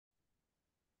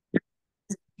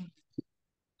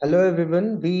Hello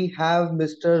everyone, we have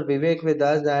Mr. Vivek with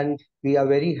us and we are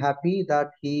very happy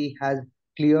that he has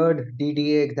cleared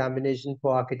DDA examination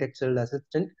for architectural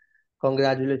assistant.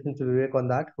 Congratulations to Vivek on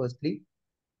that firstly.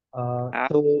 Uh, Uh,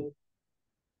 so,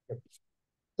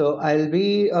 so I'll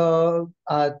be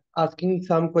asking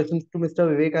some questions to Mr.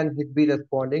 Vivek and he'll be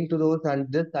responding to those, and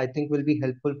this I think will be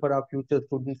helpful for our future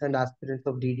students and aspirants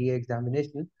of DDA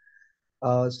examination.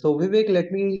 So Vivek,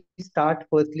 let me start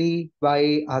firstly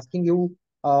by asking you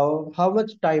how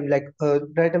much time,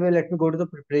 right away, let me go to the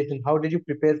preparation. How did you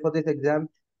prepare for this exam?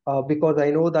 Because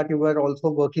I know that you were also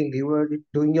working, you were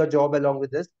doing your job along with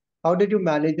this. How did you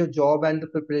manage your job and the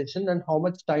preparation, and how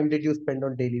much time did you spend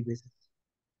on daily basis?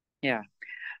 yeah.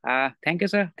 Thank you,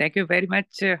 sir. Thank you very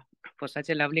much for such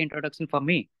a lovely introduction for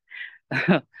me.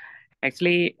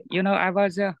 Actually, I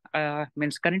was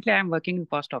means currently I'm working in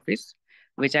post office,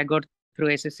 which I got through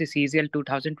SSC CGL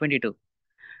 2022.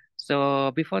 So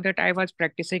before that, I was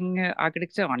practicing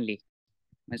architecture only.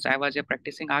 Means I was a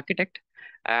practicing architect.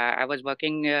 I was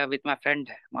working with my friend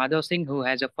Madhav Singh, who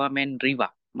has a firm in Rewa,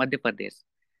 Madhya Pradesh.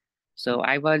 So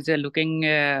I was looking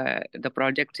the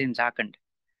projects in Jharkhand.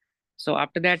 So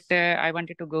after that, I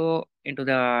wanted to go into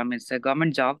the means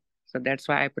government job. So that's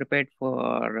why I prepared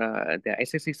for the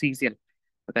SSC CCL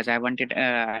because I wanted,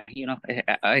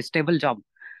 a stable job.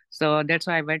 So that's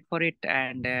why I went for it.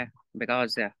 And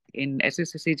because in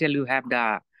SSC CCL you have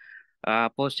the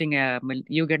posting,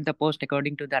 you get the post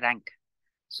according to the rank.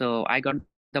 So I got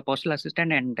the postal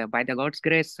assistant, and by the God's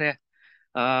grace,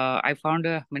 I found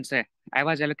I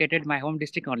was allocated my home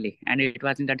district only, and it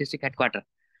was in the district headquarters,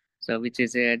 so which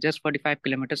is just 45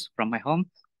 kilometers from my home.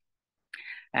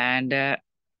 And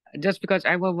just because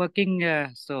I was working,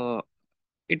 so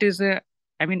it is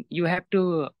I mean you have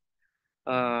to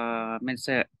means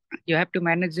you have to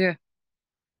manage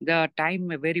the time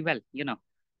very well,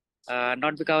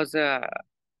 not because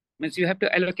means you have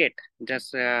to allocate.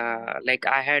 Just like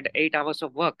I had 8 hours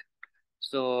of work,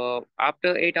 so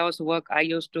after 8 hours of work I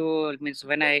used to means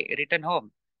when I return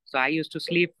home, so I used to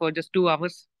sleep for just 2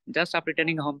 hours just after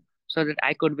returning home, so that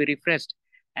I could be refreshed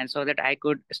and so that I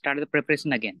could start the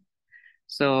preparation again.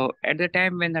 So at the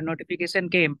time when the notification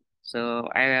came, so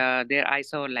there I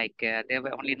saw like there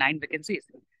were only 9 vacancies,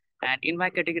 and in my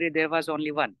category there was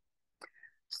only one.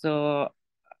 So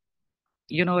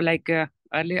like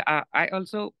earlier, I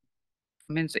also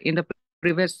means in the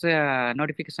previous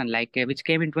notification like which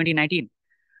came in 2019.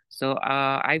 So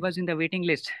I was in the waiting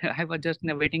list. I was just in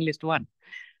the waiting list one.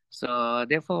 So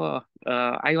therefore,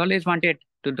 I always wanted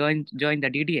to join the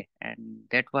DDA, and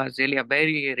that was really a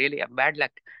very really a bad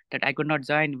luck that I could not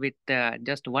join with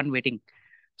just one waiting.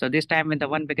 So this time when the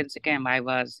one vacancy came, I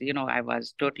was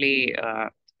totally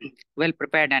well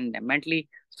prepared and mentally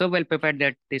so well prepared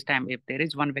that this time if there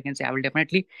is one vacancy, I will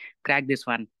definitely crack this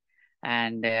one.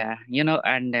 And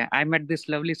and I met this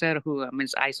lovely sir who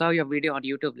means I saw your video on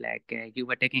YouTube, like you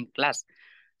were taking class.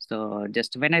 So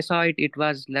just when I saw it, it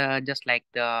was just like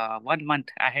the 1 month.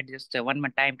 I had just 1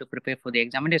 month time to prepare for the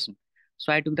examination.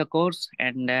 So I took the course,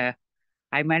 and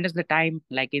I managed the time.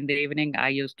 Like in the evening, I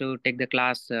used to take the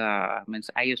class. Means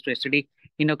I used to study,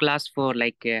 class for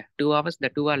like 2 hours. The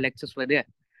 2 hour lectures were there.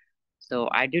 So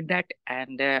I did that,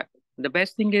 and the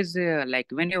best thing is like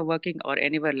when you're working or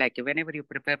anywhere, like whenever you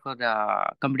prepare for the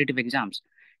competitive exams,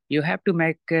 you have to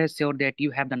make sure that you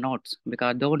have the notes,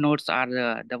 because those notes are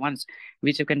the ones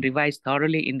which you can revise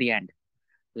thoroughly in the end.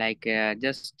 Like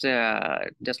just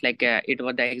like it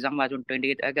was the exam was on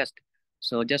 28th August.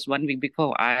 So just 1 week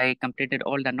before, I completed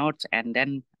all the notes, and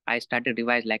then I started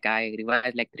revise. Like I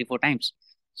revised like 3 4 times.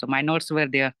 So my notes were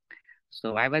there,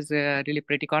 so I was really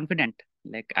pretty confident,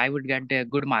 like I would get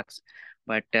good marks.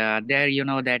 But there,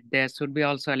 that there should be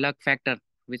also a luck factor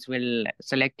which will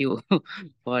select you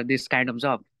for this kind of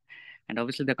job. And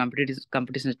obviously, the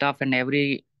competition is tough, and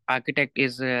every architect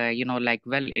is, like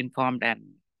well informed, and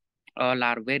all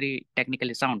are very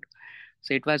technically sound.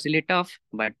 So it was really tough,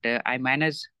 but I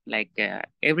managed. Like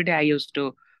every day, I used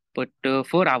to put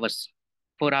 4 hours,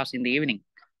 4 hours in the evening.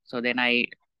 So then I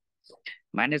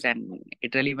managed, and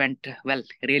it really went well,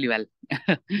 really well.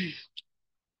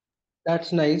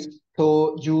 That's nice.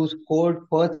 So you scored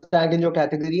first rank in your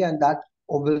category, and that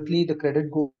obviously the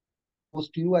credit goes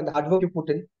to you and the hard work you put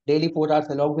in daily 4 hours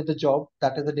along with the job.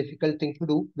 That is a difficult thing to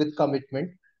do with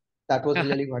commitment. That was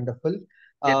really wonderful.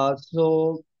 Yeah.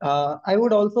 I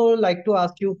would also like to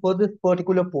ask you for this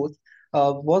particular post,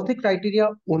 was the criteria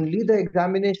only the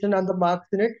examination and the marks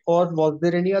in it, or was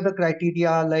there any other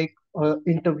criteria like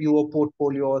interview or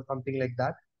portfolio or something like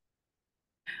that?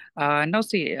 No,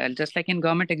 see, just like in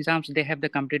government exams, they have the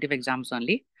competitive exams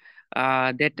only.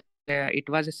 That it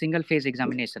was a single phase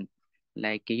examination.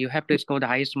 Like you have to score the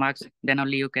highest marks, then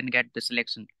only you can get the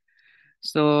selection.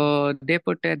 So they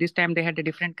put this time they had a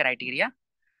different criteria.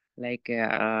 Like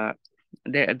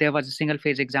there was a single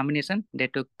phase examination they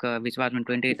took, which was on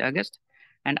 28th August,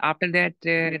 and after that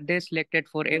they selected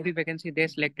for every vacancy. They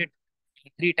selected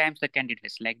three times the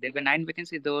candidates. Like there were nine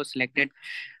vacancies, those selected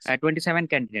 27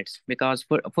 candidates because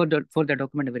for the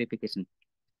document verification.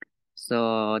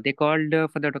 So they called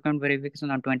for the document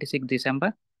verification on 26th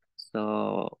December.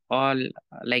 So all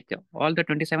the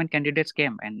 27 candidates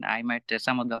came, and I met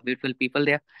some of the beautiful people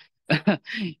there,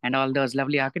 and all those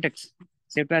lovely architects.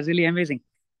 So it was really amazing.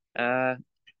 Uh,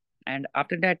 and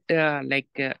after that,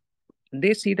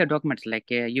 they see the documents. Like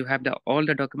you have the all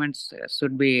the documents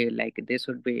should be like they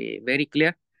should be very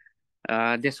clear.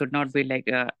 They should not be like.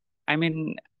 I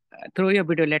mean, through your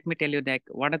video, let me tell you that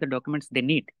what are the documents they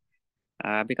need,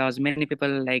 because many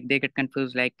people like they get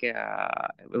confused like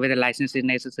whether license is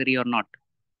necessary or not.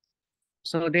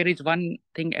 So there is one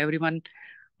thing everyone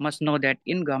must know, that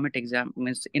in government exam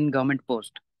means in government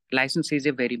post, license is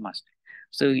a very must.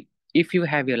 So if you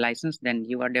have your license, then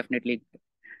you are definitely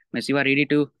means you are ready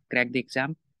to crack the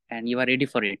exam and you are ready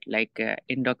for it. Like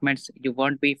in documents, you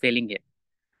won't be failing it.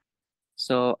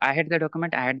 So I had the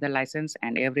document, I had the license,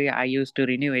 and every I used to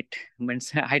renew it.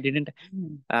 Means I didn't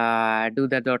do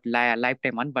the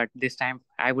lifetime one, but this time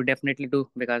I would definitely do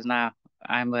because now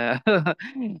I'm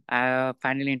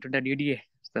finally into the DDA,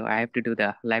 so I have to do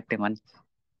the lifetime one.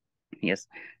 Yes.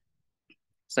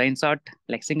 So in short,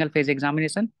 like single phase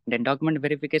examination, then document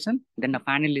verification, then the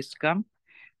final list come,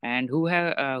 and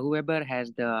whoever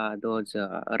has those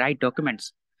right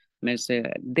documents means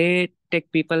they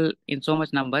take people in so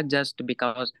much number just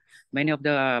because many of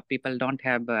the people don't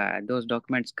have those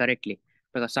documents correctly,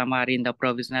 because some are in the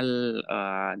provisional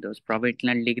those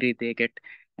provisional degree they get,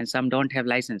 and some don't have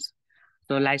license.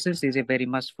 So license is a very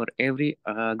must for every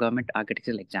government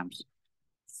architectural exams.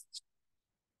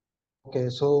 Okay,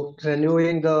 so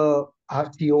renewing the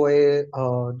RCOA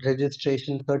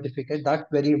registration certificate, that's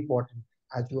very important,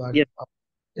 as you are Yes, yes,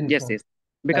 informed. yes, That's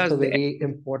because a very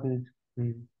important.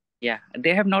 yeah,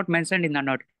 they have not mentioned in the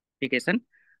notification,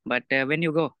 but when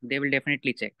you go they will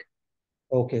definitely check.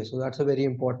 Okay, so that's a very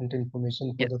important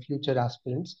information Yes. for the future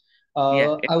aspirants.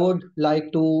 Yeah. I would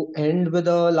like to end with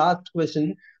a last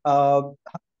question. Uh,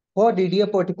 for DDA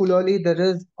particularly, there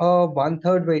is a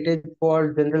one-third weightage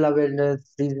for general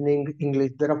awareness, reasoning,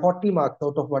 English. There are 40 marks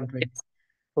out of 120. Yes.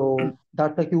 So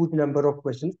that's a huge number of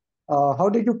questions. How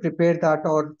did you prepare that,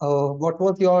 or what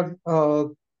was your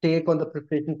take on the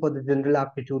preparation for the general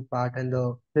aptitude part and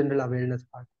the general awareness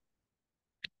part?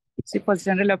 See, for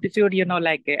general aptitude,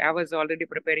 like I was already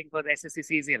preparing for the SSC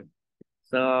CSIR.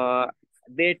 So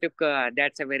they took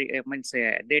that's a very means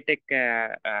they take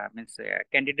means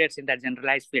candidates in the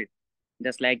generalized field,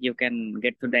 just like you can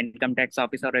get to the income tax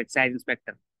officer or excise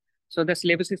inspector. So the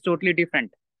syllabus is totally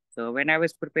different. So when I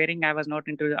was preparing, I was not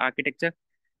into the architecture.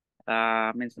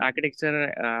 Means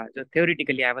architecture. So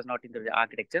theoretically, I was not into the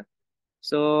architecture.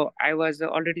 So I was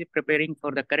already preparing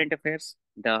for the current affairs,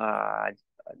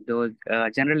 those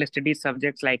general studies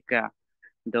subjects like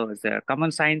those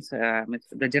common science, means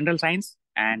the general science,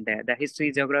 and the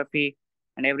history, geography,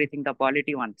 and everything, the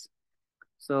polity ones.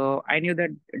 So I knew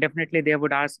that definitely they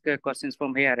would ask questions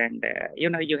from here, and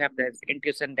you have this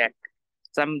intuition that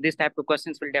some this type of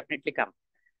questions will definitely come.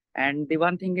 And the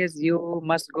one thing is you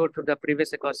must go to the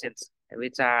previous questions,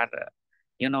 which are,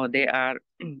 they are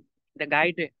the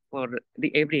guide for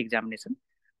the every examination.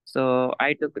 So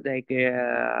I took like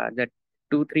the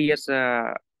 2 3 years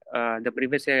the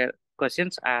previous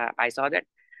questions. I saw that,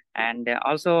 and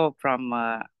also from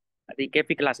the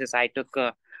KP classes, I took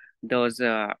those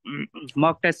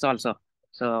mock tests also.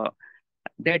 So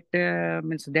that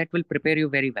means that will prepare you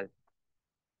very well.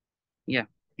 Yeah.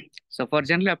 So for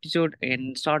general aptitude,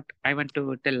 in short, I want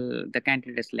to tell the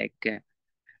candidates like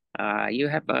you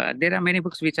have there are many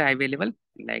books which are available,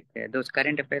 like those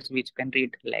current affairs which you can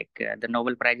read, like the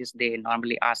Nobel prizes they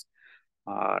normally ask,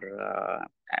 or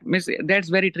means that's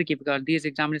very tricky because these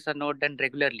examinations are not done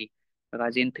regularly,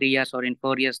 because in 3 years or in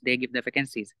 4 years they give the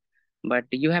vacancies. But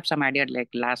you have some idea like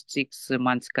last 6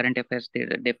 months current affairs,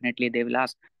 definitely they will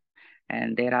ask,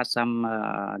 and there are some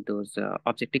those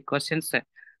objective questions,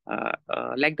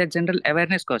 like the general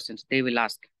awareness questions they will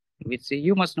ask, which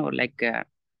you must know, like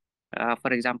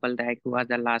for example, like who was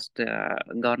the last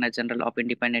Governor General of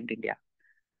Independent India,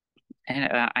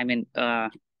 and I mean,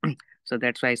 so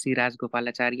that's why I see Raj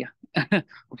Gopalacharya,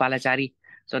 Gopalachari.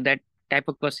 So that type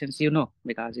of questions,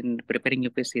 because in preparing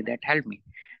UPSC that helped me.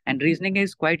 And reasoning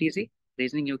is quite easy.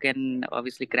 Reasoning you can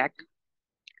obviously crack,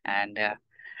 and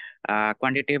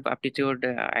quantitative aptitude,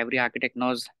 every architect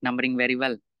knows numbering very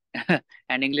well.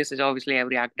 And English is obviously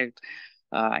every architect.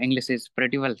 English is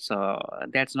pretty well, so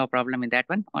that's no problem in that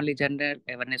one. Only general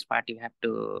awareness part you have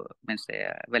to means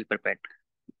well prepared.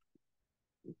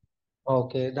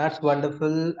 Okay, that's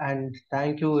wonderful. And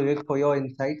thank you, Vivek, for your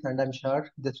insights. And I'm sure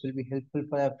this will be helpful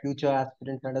for our future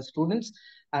aspirants and our students.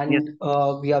 Yes.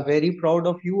 And we are very proud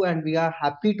of you and we are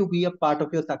happy to be a part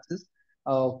of your success.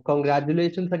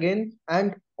 Congratulations again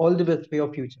and all the best for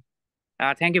your future.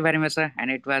 Thank you very much, sir.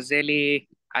 And it was really,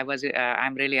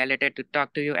 I'm really elated to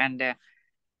talk to you, and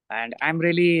I'm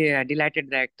really delighted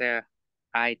that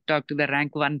I talked to the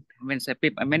rank one. Means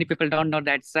many people don't know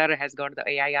that sir has got the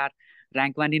AIR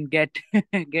rank one in GET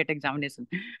GET examination.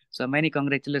 So many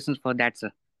congratulations for that, sir.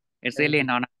 It's Thank really you. an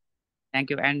honor.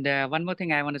 Thank you. And one more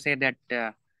thing I want to say that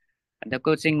the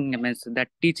coaching means that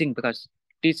teaching, because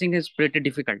teaching is pretty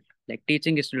difficult. Like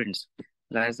teaching students,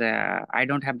 because I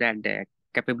don't have that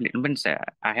capability. Means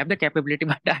I have the capability,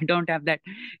 but I don't have that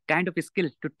kind of skill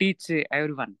to teach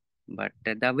everyone. But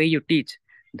the way you teach,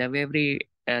 the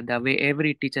way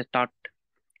every teacher taught,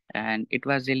 and it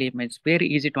was really means very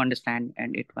easy to understand,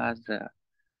 and it was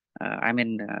I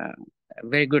mean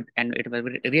very good, and it was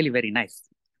really very nice.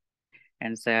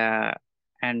 And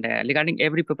regarding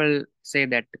every people say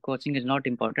that coaching is not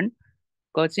important.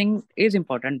 Coaching is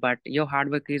important, but your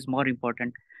hard work is more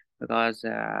important, because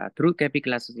through KP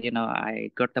classes,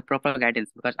 I got the proper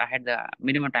guidance, because I had the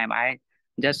minimum time. I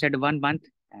just had 1 month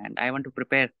and I want to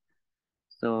prepare.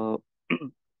 So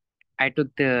I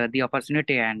took the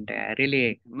opportunity, and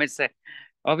really miss.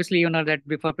 Obviously, you know that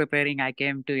before preparing, I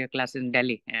came to your class in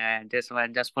Delhi. Just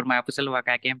for my official work,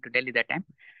 I came to Delhi that time,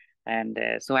 and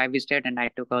so I visited and I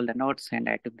took all the notes and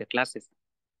I took the classes.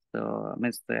 So,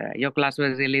 Miss, your class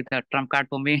was really the trump card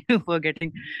for me for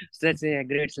getting such a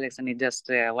great selection in just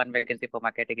one vacancy for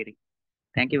my category.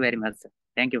 Thank you very much, sir.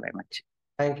 Thank you very much.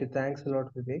 Thank you. Thanks a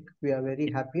lot, Vivek. We are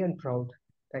very happy and proud.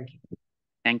 Thank you.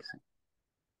 Thanks.